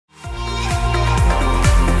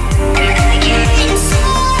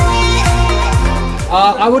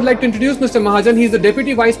I would like to introduce Mr. Mahajan. He's the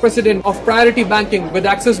Deputy Vice President of Priority Banking with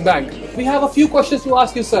Axis Bank. We have a few questions to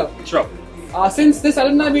ask you, sir. Sure. Since this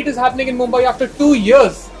alumni meet is happening in Mumbai after 2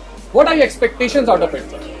 years, what are your expectations out of it,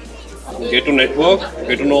 sir? Get to network,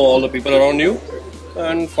 get to know all the people around you,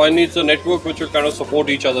 and finally it's a network which will kind of support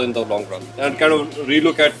each other in the long run and kind of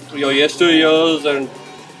relook at your yesteryears and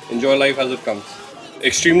enjoy life as it comes.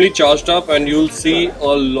 Extremely charged up, and you'll see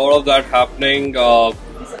a lot of that happening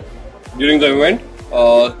during the event.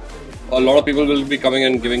 A lot of people will be coming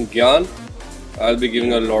and giving gyan. I'll be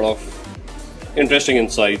giving a lot of interesting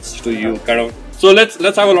insights to you, kind of. So let's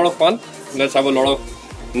have a lot of fun. Let's have a lot of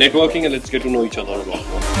networking, and let's get to know each other a lot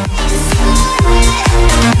more.